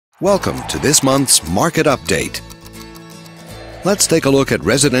Welcome to this month's Market Update. Let's take a look at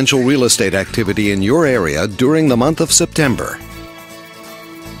residential real estate activity in your area during the month of September.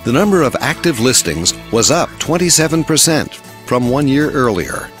 The number of active listings was up 27% from 1 year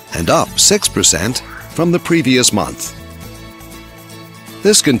earlier and up 6% from the previous month.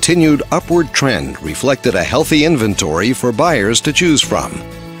 This continued upward trend reflected a healthy inventory for buyers to choose from.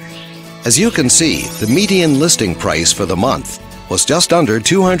 As you can see, the median listing price for the month was just under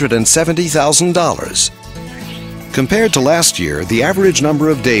 $270,000. Compared to last year, the average number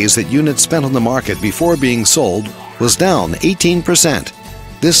of days that units spent on the market before being sold was down 18%.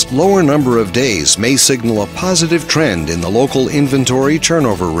 This lower number of days may signal a positive trend in the local inventory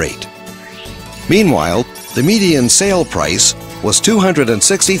turnover rate. Meanwhile, the median sale price was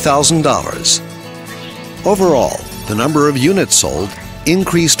 $260,000. Overall, the number of units sold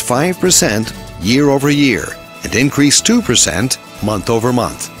increased 5% year over year and increased 2% month over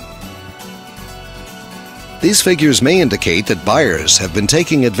month. These figures may indicate that buyers have been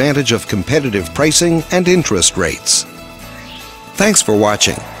taking advantage of competitive pricing and interest rates. Thanks for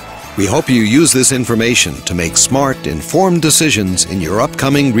watching. We hope you use this information to make smart, informed decisions in your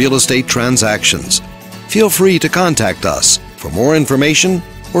upcoming real estate transactions. Feel free to contact us for more information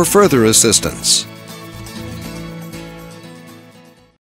or further assistance.